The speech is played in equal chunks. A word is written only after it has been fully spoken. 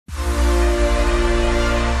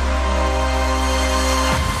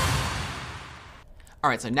All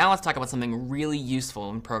right, so now let's talk about something really useful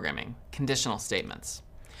in programming, conditional statements.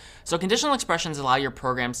 So conditional expressions allow your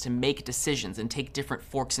programs to make decisions and take different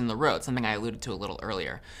forks in the road, something I alluded to a little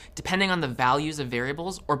earlier, depending on the values of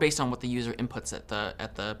variables or based on what the user inputs at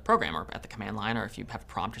the program or at the command line, or if you have a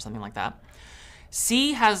prompt or something like that.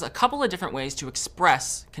 C has a couple of different ways to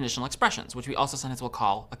express conditional expressions, which we also sometimes will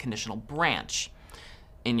call a conditional branch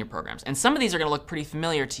in your programs. And some of these are going to look pretty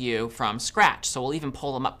familiar to you from scratch, so we'll even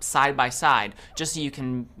pull them up side by side just so you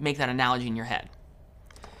can make that analogy in your head.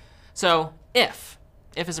 So if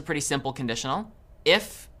is a pretty simple conditional.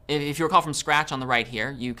 If you recall from scratch on the right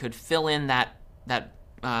here, you could fill in that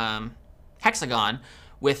hexagon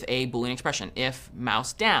with a Boolean expression, if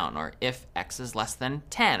mouse down, or if x is less than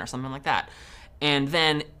 10, or something like that. And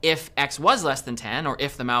then if x was less than 10, or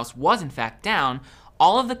if the mouse was in fact down,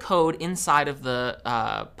 all of the code inside of the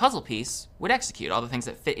puzzle piece would execute, all the things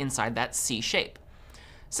that fit inside that C shape.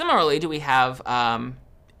 Similarly, do we have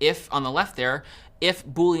if on the left there, if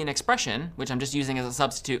Boolean expression, which I'm just using as a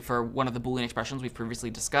substitute for one of the Boolean expressions we've previously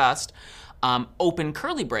discussed, open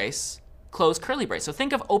curly brace, close curly brace. So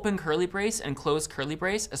think of open curly brace and close curly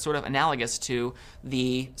brace as sort of analogous to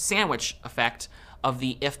the sandwich effect of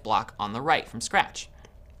the if block on the right from scratch.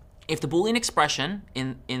 If the Boolean expression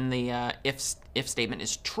in the if statement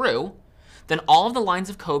is true, then all of the lines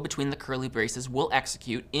of code between the curly braces will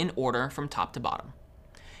execute in order from top to bottom.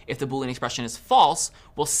 If the Boolean expression is false,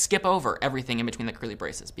 we'll skip over everything in between the curly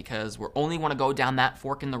braces because we only want to go down that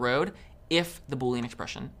fork in the road if the Boolean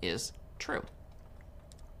expression is true.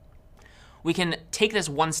 We can take this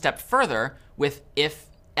one step further with if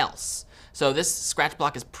else. So this scratch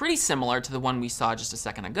block is pretty similar to the one we saw just a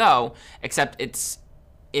second ago, except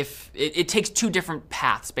it takes two different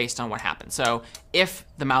paths based on what happened. So if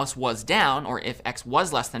the mouse was down, or if x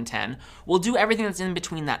was less than 10, we'll do everything that's in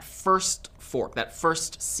between that first fork, that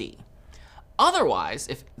first C. Otherwise,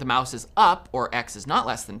 if the mouse is up, or x is not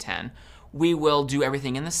less than 10, we will do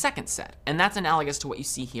everything in the second set. And that's analogous to what you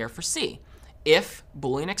see here for C. If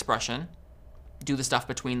Boolean expression, do the stuff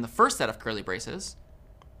between the first set of curly braces,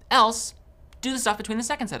 else do the stuff between the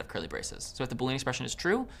second set of curly braces. So if the Boolean expression is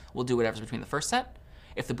true, we'll do whatever's between the first set.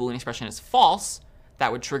 If the Boolean expression is false,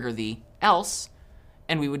 that would trigger the else,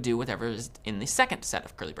 and we would do whatever is in the second set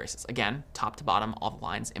of curly braces. Again, top to bottom, all the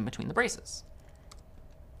lines in between the braces.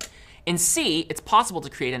 In C, it's possible to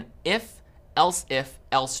create an if, else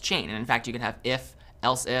chain. And in fact, you can have if,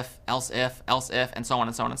 else if, and so on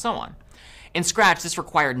and so on and so on. In Scratch, this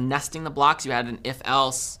required nesting the blocks. You had an if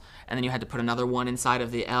else, and then you had to put another one inside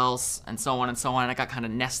of the else, and so on and so on. And it got kind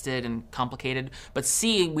of nested and complicated. But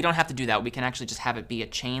C, we don't have to do that. We can actually just have it be a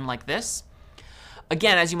chain like this.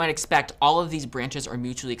 Again, as you might expect, all of these branches are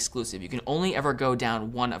mutually exclusive. You can only ever go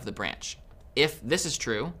down one of the branch. If this is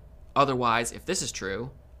true, otherwise if this is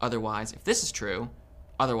true, otherwise if this is true,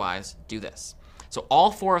 otherwise do this. So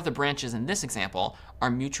all four of the branches in this example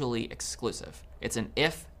are mutually exclusive. It's an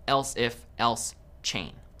if, else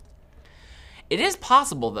chain. It is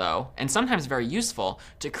possible, though, and sometimes very useful,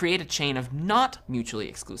 to create a chain of not mutually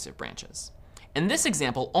exclusive branches. In this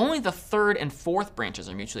example, only the third and fourth branches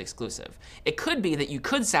are mutually exclusive. It could be that you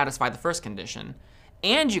could satisfy the first condition,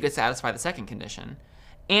 and you could satisfy the second condition,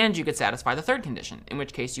 and you could satisfy the third condition, in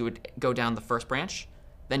which case you would go down the first branch,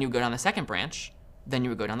 then you would go down the second branch, then you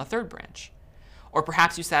would go down the third branch. Or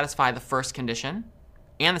perhaps you satisfy the first condition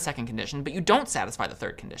and the second condition, but you don't satisfy the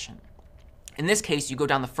third condition. In this case, you go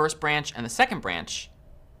down the first branch and the second branch,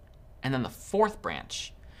 and then the fourth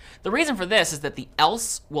branch. The reason for this is that the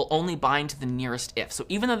else will only bind to the nearest if. So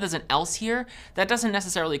even though there's an else here, that doesn't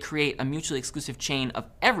necessarily create a mutually exclusive chain of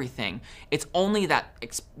everything. It's only that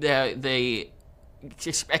the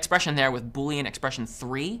expression there with Boolean expression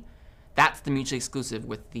 3, that's the mutually exclusive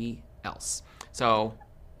with the else. So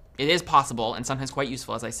it is possible, and sometimes quite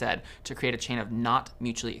useful, as I said, to create a chain of not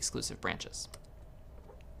mutually exclusive branches.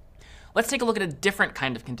 Let's take a look at a different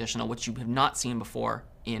kind of conditional, which you have not seen before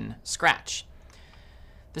in Scratch.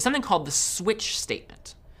 There's something called the switch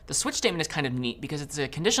statement. The switch statement is kind of neat because it's a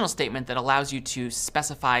conditional statement that allows you to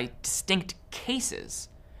specify distinct cases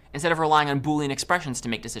instead of relying on Boolean expressions to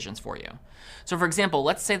make decisions for you. So for example,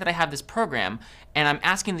 let's say that I have this program and I'm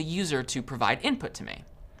asking the user to provide input to me.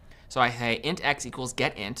 So I say int x equals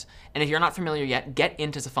getInt, and if you're not familiar yet,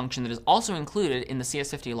 getInt is a function that is also included in the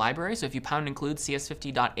CS50 library. So if you pound include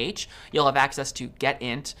cs50.h, you'll have access to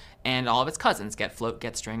getInt and all of its cousins, getFloat,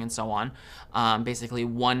 getString, and so on. Basically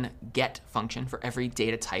one get function for every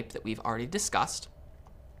data type that we've already discussed.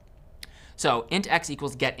 So int x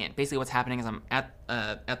equals getInt. Basically what's happening is I'm at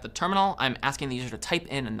the terminal, I'm asking the user to type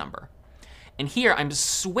in a number. And here I'm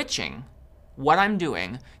switching what I'm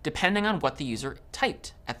doing depending on what the user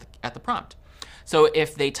typed at the prompt. So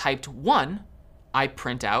if they typed 1, I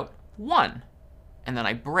print out 1, and then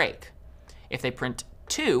I break. If they print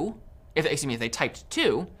 2, if they typed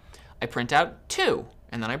 2, I print out 2,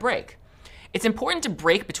 and then I break. It's important to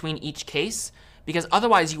break between each case because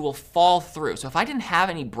otherwise you will fall through. So if I didn't have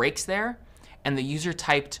any breaks there and the user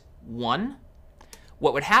typed 1,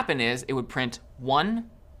 what would happen is it would print 1,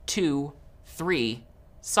 2, 3,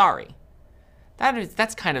 sorry.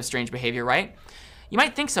 That's kind of strange behavior, right? You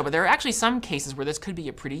might think so, but there are actually some cases where this could be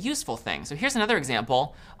a pretty useful thing. So here's another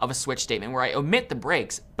example of a switch statement where I omit the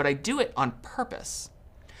breaks, but I do it on purpose.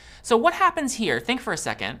 So what happens here? Think for a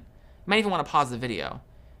second. You might even want to pause the video.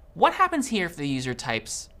 What happens here if the user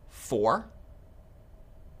types 4?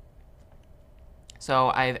 So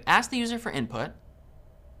I've asked the user for input,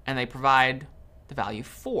 and they provide the value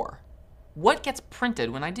 4. What gets printed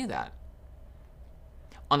when I do that?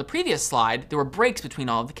 On the previous slide, there were breaks between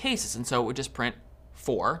all of the cases, and so it would just print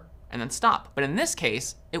 4 and then stop. But in this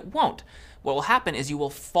case, it won't. What will happen is you will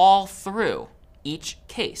fall through each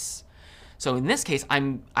case. So in this case,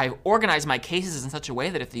 I've organized my cases in such a way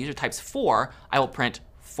that if the user types 4, I will print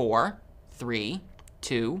 4, 3,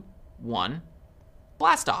 2, 1,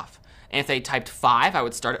 blast off. And if they typed 5, I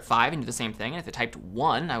would start at 5 and do the same thing. And if they typed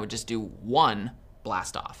 1, I would just do 1,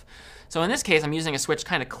 blast off. So in this case, I'm using a switch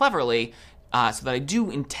kind of cleverly so that I do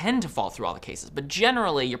intend to fall through all the cases. But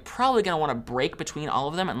generally, you're probably going to want to break between all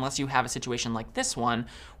of them unless you have a situation like this one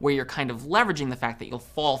where you're kind of leveraging the fact that you'll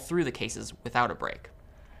fall through the cases without a break.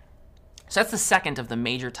 So that's the second of the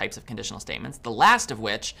major types of conditional statements, the last of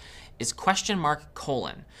which is question mark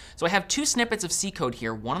colon. So I have two snippets of C code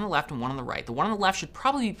here, one on the left and one on the right. The one on the left should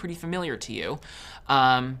probably be pretty familiar to you.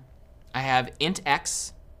 I have int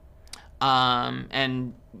x,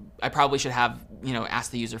 and I probably should have,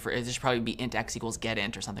 asked the user for, it should probably be int x equals get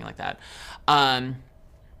int or something like that. And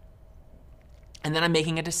then I'm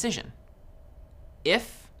making a decision.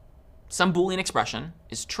 If some Boolean expression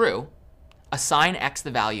is true, assign x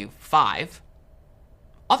the value 5.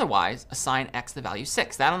 Otherwise, assign x the value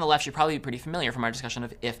 6. That on the left should probably be pretty familiar from our discussion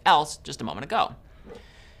of if-else just a moment ago.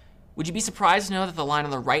 Would you be surprised to know that the line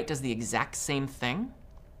on the right does the exact same thing?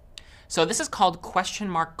 So this is called question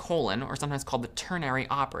mark colon, or sometimes called the ternary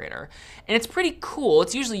operator. And it's pretty cool.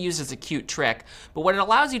 It's usually used as a cute trick. But what it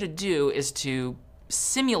allows you to do is to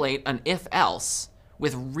simulate an if-else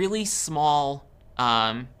with really small,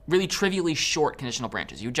 really trivially short conditional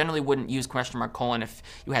branches. You generally wouldn't use question mark colon if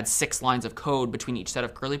you had 6 lines of code between each set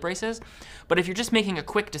of curly braces. But if you're just making a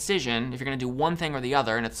quick decision, if you're going to do one thing or the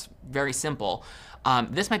other, and it's very simple,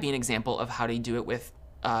 this might be an example of how to do it with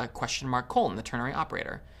question mark colon, the ternary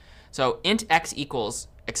operator. So int x equals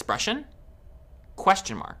expression,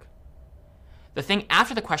 question mark. The thing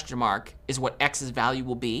after the question mark is what x's value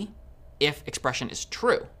will be if expression is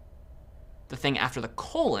true. The thing after the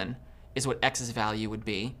colon is what x's value would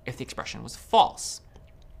be if the expression was false.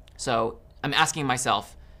 So I'm asking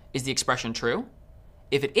myself, is the expression true?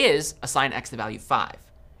 If it is, assign x the value 5.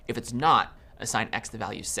 If it's not, assign x the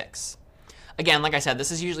value 6. Again, like I said,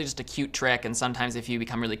 this is usually just a cute trick, and sometimes if you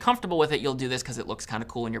become really comfortable with it, you'll do this because it looks kind of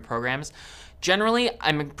cool in your programs. Generally,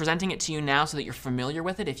 I'm presenting it to you now so that you're familiar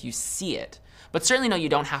with it if you see it. But certainly no, you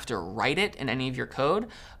don't have to write it in any of your code,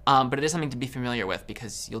 but it is something to be familiar with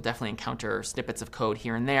because you'll definitely encounter snippets of code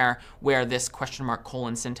here and there where this question mark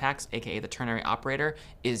colon syntax, aka the ternary operator,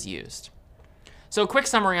 is used. So a quick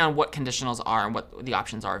summary on what conditionals are and what the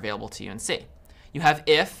options are available to you in C. You have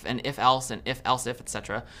if and if-else and if-else if,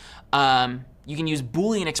 etc. You can use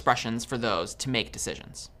Boolean expressions for those to make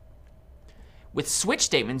decisions. With switch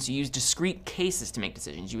statements, you use discrete cases to make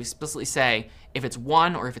decisions. You explicitly say, if it's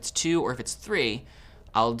 1 or if it's 2 or if it's 3,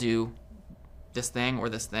 I'll do this thing or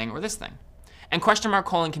this thing or this thing. And question mark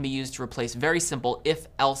colon can be used to replace very simple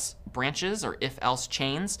if-else branches or if-else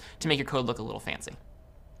chains to make your code look a little fancy.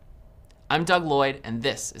 I'm Doug Lloyd, and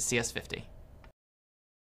this is CS50.